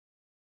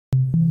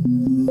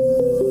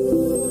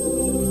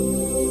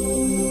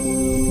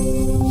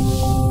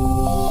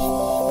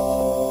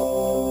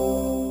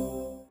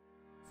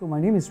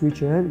name is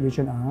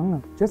Richard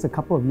Ang. Just a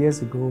couple of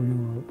years ago,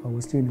 I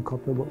was still in the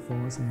corporate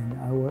workforce, and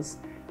I was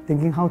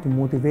thinking how to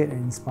motivate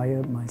and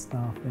inspire my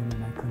staff and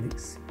my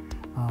colleagues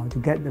to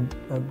get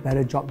a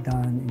better job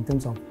done in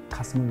terms of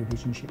customer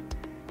relationship.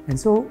 And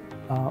so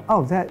out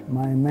of that,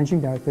 my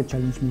managing director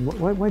challenged me,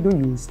 why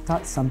don't you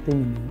start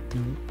something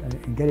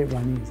and get it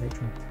running,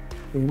 etc.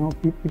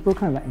 People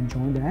kind of like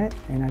enjoy that,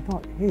 and I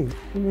thought, hey,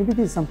 maybe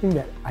this is something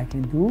that I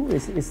can do.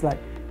 It's like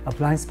a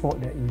blind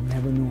spot that you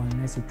never know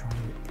unless you try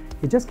it.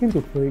 It just came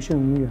to fruition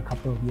only a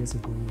couple of years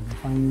ago when I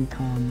finally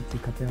come to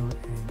Capelle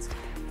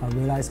and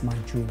realized my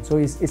dream. So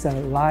it's a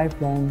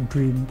lifelong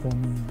dream for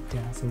me,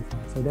 so far.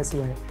 So that's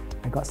where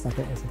I got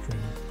started as a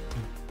trainer.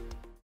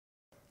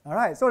 All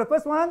right, so the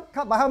first one,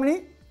 cut by how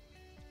many?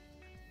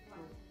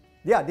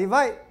 Yeah,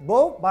 divide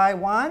both by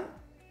 1,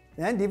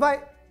 then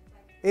divide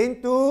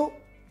into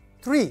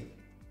 3.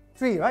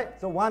 3, right?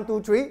 So 1,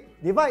 2, 3.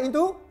 Divide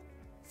into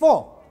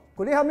 4.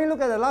 Could you help me look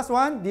at the last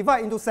one?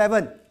 Divide into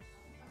 7.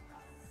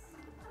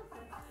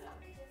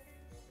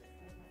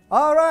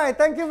 All right,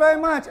 thank you very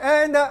much.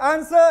 And the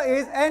answer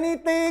is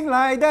anything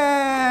like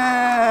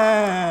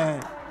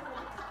that.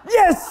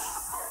 Yes!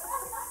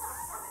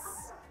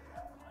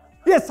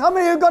 Yes, how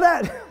many of you got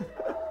that?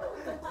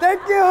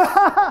 Thank you.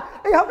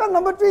 Hey, how come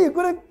number 3 you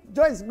couldn't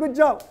join? Good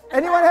job.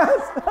 Anyone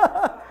else?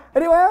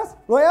 Anyone else?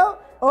 Royal?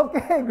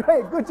 Okay,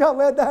 great. Good job.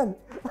 Well done.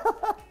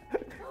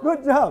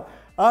 Good job.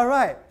 All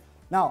right.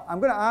 Now, I'm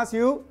going to ask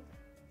you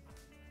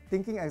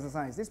thinking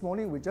exercise. This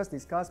morning, we just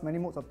discussed many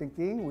modes of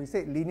thinking. We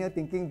said linear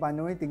thinking,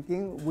 binary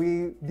thinking.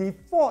 We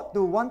default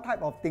to one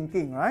type of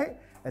thinking, right?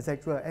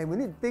 Etc. And we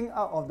need to think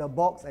out of the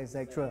box,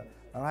 etc.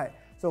 All right.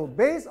 So,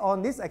 based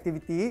on this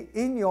activity,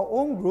 in your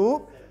own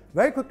group,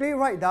 very quickly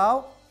write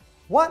down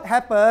what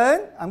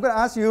happened. I'm going to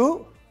ask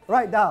you,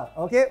 write down,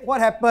 okay?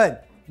 What happened?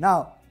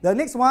 Now, the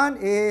next one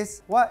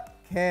is what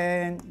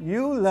can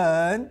you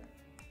learn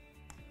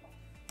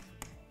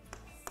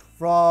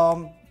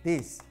from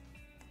this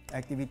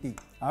activity?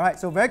 All right,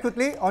 so very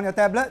quickly on your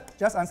tablet,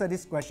 just answer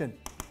this question.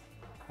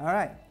 All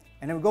right,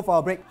 and then we'll go for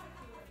a break.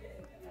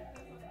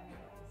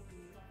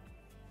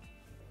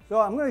 So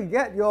I'm going to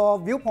get your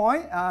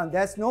viewpoint.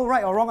 There's no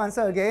right or wrong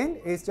answer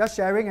again. It's just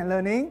sharing and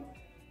learning.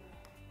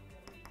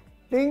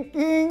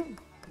 Thinking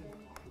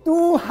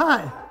too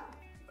hard.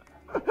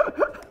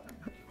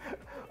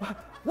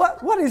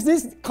 What is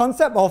this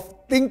concept of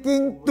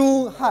thinking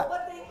too hard?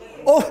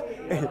 Oh,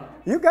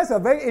 you guys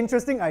have very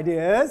interesting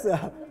ideas.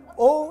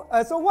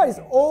 So what is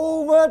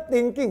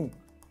overthinking?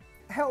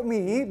 Help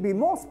me be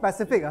more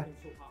specific.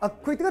 A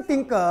critical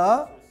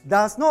thinker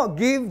does not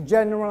give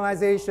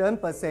generalization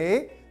per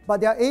se, but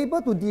they are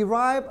able to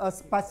derive a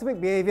specific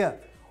behavior.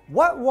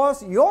 What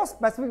was your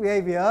specific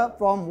behavior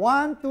from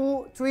 1,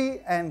 2, 3,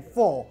 and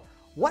 4?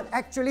 What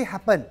actually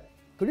happened?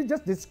 Could you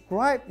just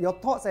describe your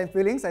thoughts and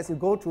feelings as you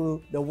go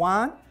through the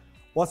 1?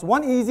 Was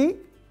 1 easy?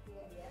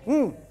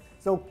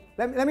 So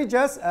let me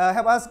just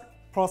help us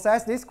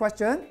process this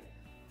question.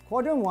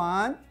 Quadrant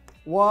 1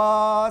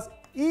 was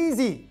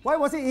easy. Why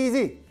was it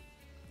easy?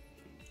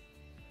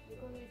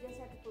 Because you just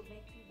have to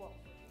make 2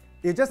 boxes.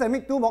 You just have to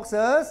make 2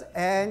 boxes,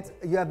 and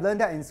you have learned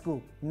that in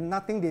school.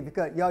 Nothing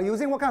difficult. You are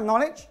using what kind of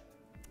knowledge?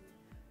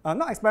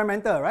 Not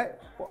experimental, right?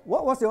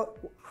 What was your...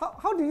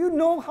 How do you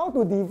know how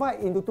to divide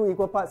into 2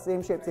 equal parts,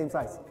 same shape, same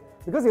size?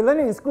 Because you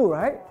learned it in school,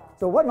 right?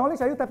 So what knowledge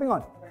are you tapping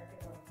on?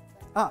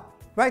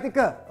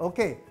 Practical.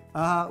 Okay.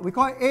 We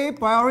call it a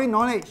priori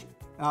knowledge.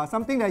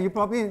 Something that you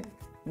probably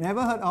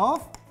never heard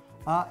of.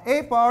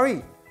 A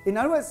priori. In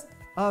other words,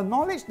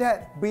 knowledge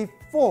that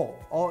before,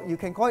 or you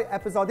can call it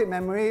episodic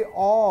memory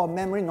or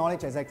memory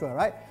knowledge, etc.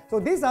 Right? So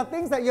these are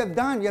things that you have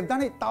done. You have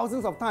done it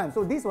thousands of times.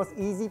 So this was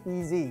easy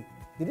peasy.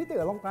 Did it take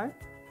a long time?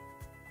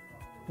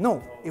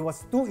 No, it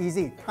was too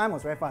easy. Time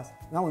was very fast.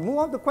 Now we move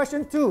on to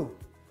question 2.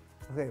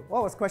 Okay,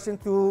 what was question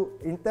 2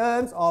 in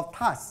terms of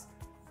tasks?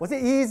 Was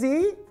it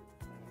easy?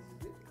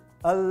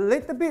 A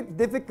little bit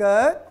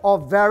difficult or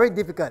very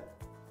difficult?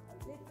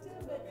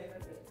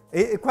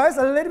 It requires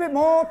a little bit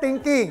more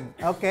thinking.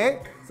 Okay,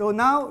 so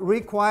now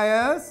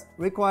requires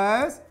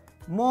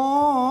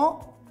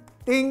more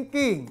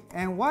thinking.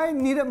 And why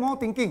needed more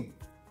thinking?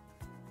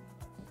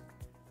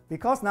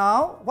 Because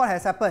now what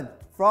has happened?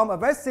 From a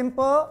very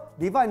simple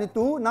divide into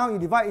 2, now you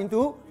divide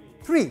into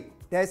 3.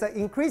 There is an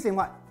increase in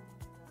what?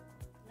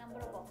 Number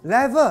of boxes.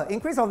 Level.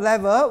 Increase of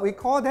level, we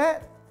call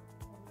that,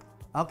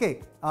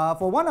 okay,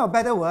 for one of a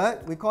better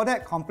word, we call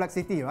that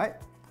complexity, right?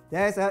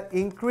 There's an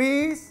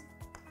increased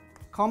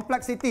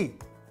complexity.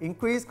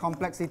 Increased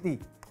complexity.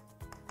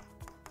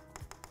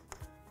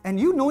 And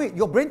you know it,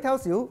 your brain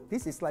tells you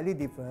this is slightly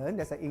different,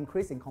 there's an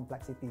increase in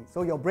complexity.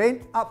 So your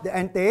brain up the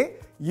ante,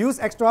 use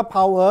extra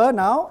power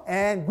now,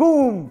 and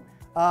boom!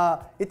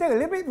 It takes a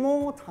little bit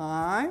more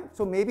time,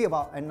 so maybe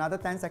about another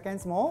 10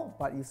 seconds more,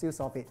 but you still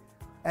solve it.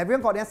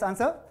 Everyone got this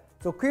answer?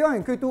 So Q1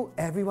 and Q2,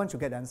 everyone should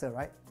get the answer,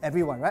 right?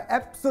 Everyone, right?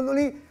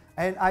 Absolutely.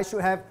 And I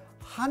should have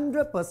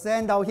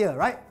 100% down here,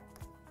 right?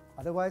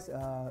 Otherwise,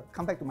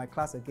 come back to my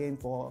class again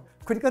for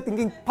critical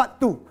thinking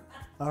part 2.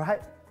 All right?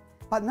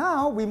 But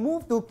now we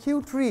move to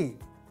Q3.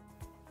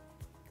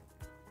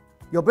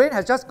 Your brain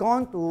has just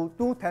gone to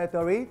two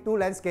territory, two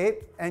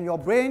landscape, and your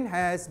brain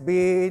has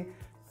been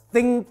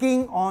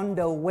thinking on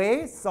the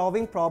way,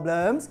 solving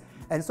problems.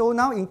 And so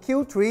now in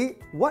Q3,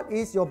 what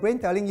is your brain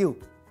telling you?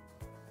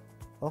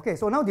 Okay,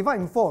 so now divide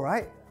in 4,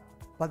 right?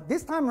 But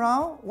this time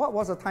round, what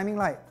was the timing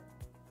like?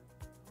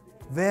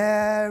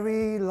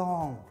 Very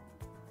long.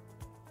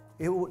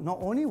 Not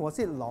only was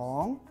it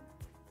long,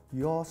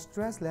 your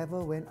stress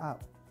level went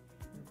up.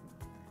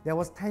 There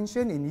was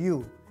tension in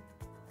you.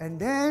 And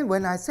then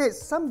when I said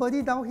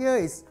somebody down here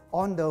is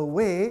on the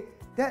way,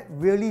 that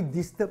really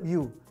disturbed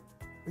you.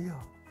 Yeah,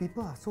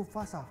 people are so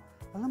fast.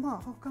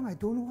 Alamak, how come I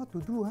don't know what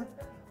to do?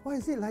 Why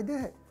is it like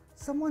that?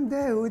 Someone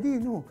there already, you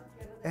know.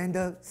 And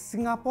the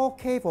Singapore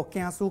K for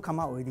Kiasu come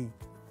out already.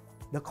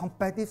 The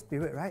competitive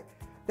spirit, right?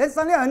 Then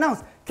suddenly I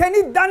announced,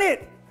 Kenny done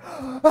it!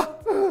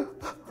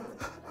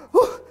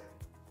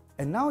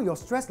 And now your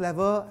stress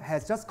level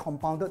has just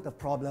compounded the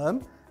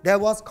problem. There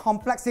was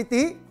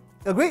complexity.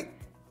 Agreed?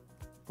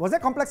 Was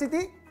that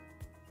complexity?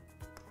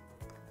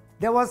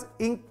 There was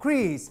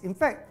increase. In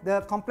fact,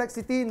 the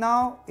complexity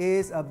now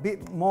is a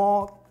bit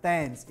more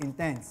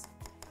intense.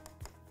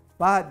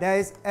 But there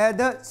is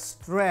added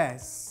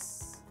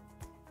stress.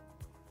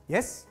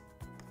 Yes?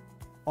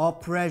 Or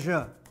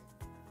pressure.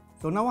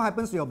 So now what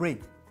happens to your brain?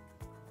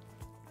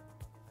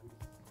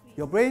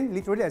 Your brain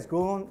literally has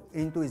gone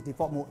into its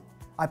default mode.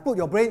 I put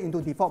your brain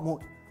into default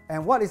mode.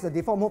 And what is the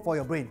default mode for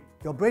your brain?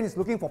 Your brain is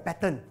looking for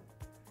pattern.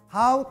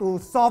 How to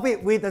solve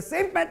it with the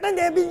same pattern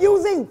they have been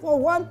using for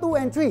 1, 2,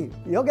 and 3.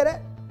 You all get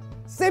that?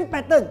 Same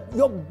pattern.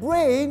 Your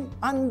brain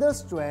under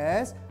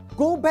stress,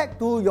 go back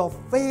to your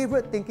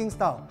favorite thinking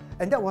style.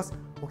 And that was,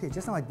 okay,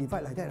 just now I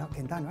divide like that,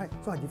 can done, right?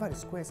 So I divide the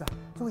squares.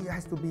 So it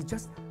has to be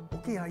just,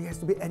 okay, it has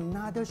to be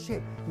another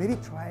shape. Maybe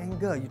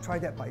triangle. You try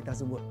that, but it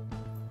doesn't work.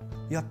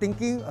 You're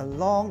thinking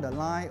along the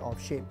line of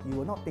shape. You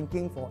were not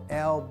thinking for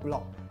L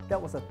block.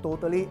 That was a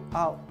totally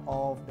out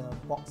of the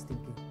box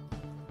thinking.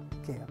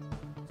 Okay,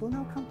 so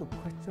now come to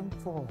question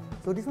 4.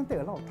 So this one take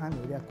a lot of time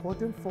already.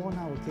 Quadrant 4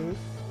 now, okay?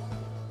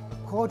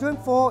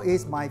 Quadrant 4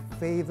 is my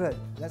favorite.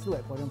 Let's look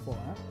at quadrant 4.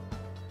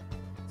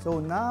 So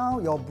now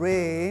your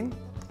brain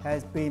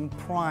has been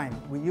primed.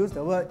 We use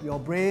the word your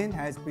brain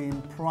has been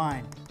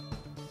primed.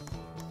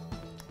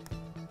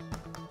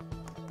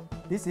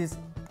 This is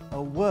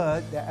a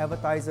word that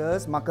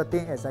advertisers,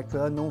 marketing,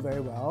 etc. know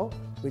very well.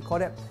 We call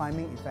that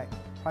priming effect.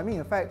 Priming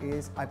effect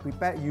is I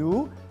prepare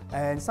you,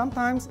 and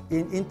sometimes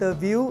in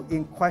interview,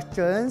 in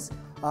questions,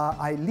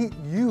 I lead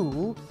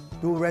you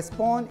to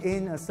respond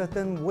in a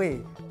certain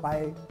way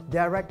by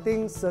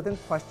directing certain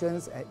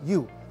questions at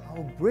you.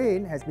 Our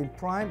brain has been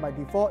primed by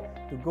default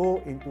to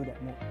go into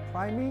that mode.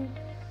 Priming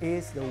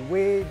is the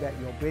way that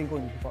your brain goes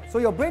into default. So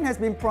your brain has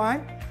been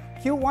primed.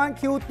 Q1,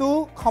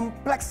 Q2,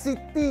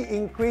 complexity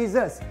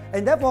increases.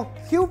 And therefore,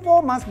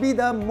 Q4 must be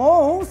the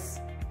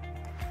most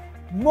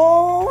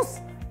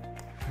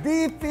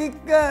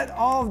difficult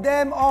of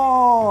them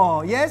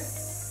all.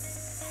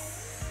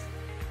 Yes?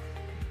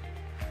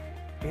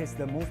 It's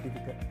the most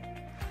difficult.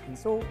 And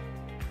so,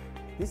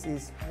 this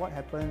is what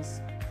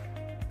happens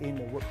in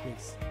the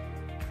workplace.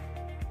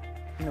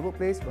 In the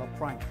workplace, you are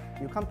primed.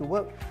 You come to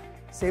work,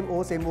 same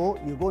old,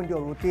 you go into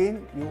your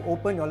routine, you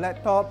open your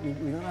laptop,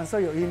 you answer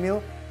your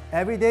email.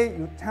 Every day,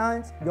 your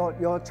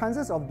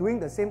chances of doing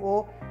the same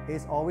old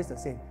is always the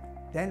same.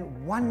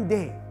 Then one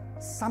day,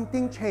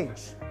 something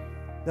changed.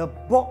 The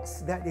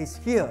box that is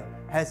here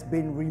has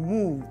been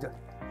removed.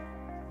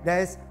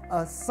 There's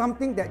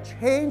something that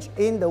changed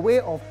in the way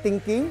of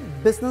thinking,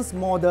 business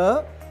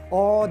model,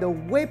 or the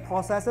way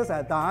processes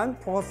are done,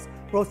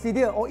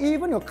 procedure, or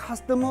even your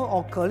customer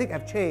or colleague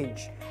have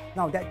changed.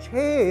 Now that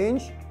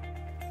change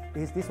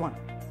is this one,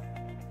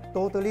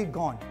 totally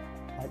gone.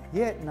 But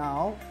yet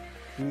now,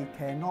 we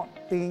cannot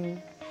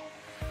think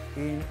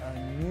in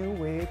a new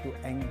way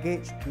to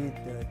engage with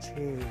the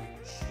change.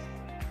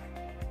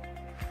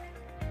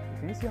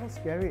 Can you see how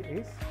scary it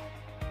is?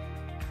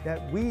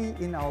 That we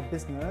in our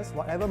business,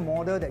 whatever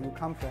model that you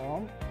come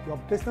from, your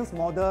business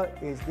model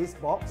is this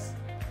box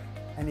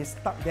and it's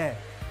stuck there.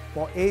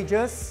 For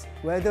ages,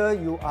 whether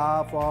you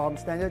are from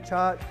Standard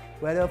Chart,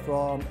 whether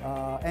from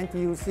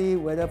NTUC,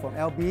 whether from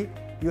LB,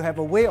 you have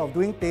a way of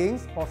doing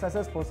things,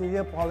 processes,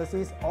 procedure,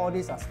 policies, all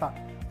these are stuck.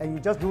 And you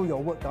just do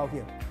your work down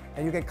here.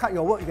 And you can cut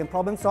your work, you can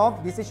problem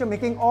solve, decision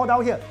making, all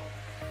down here.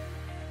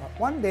 But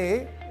one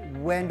day,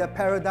 when the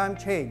paradigm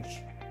change,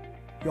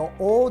 your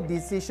old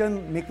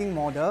decision making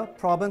model,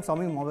 problem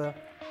solving model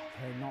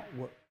cannot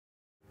work.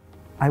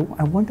 I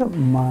wanted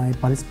my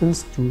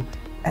participants to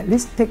at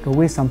least take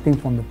away something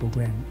from the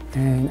program.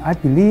 And I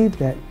believe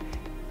that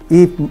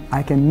if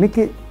I can make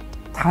it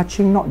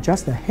touching not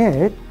just the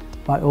head,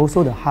 but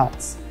also the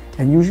hearts.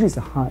 And usually it's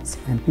the hearts,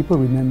 and people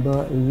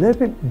remember a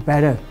little bit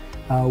better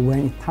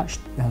when it touched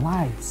their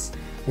lives.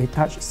 They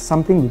touch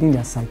something within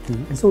their psyche.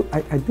 And so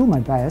I do my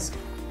best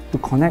to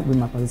connect with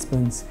my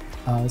participants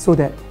so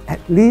that at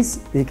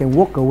least they can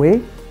walk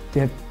away, they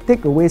have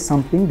take away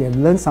something, they have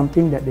learned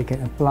something that they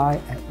can apply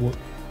at work.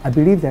 I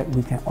believe that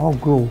we can all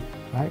grow,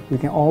 right? We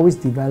can always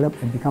develop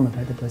and become a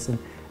better person.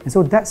 And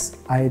so that's,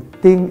 I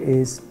think,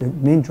 is the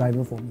main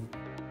driver for me.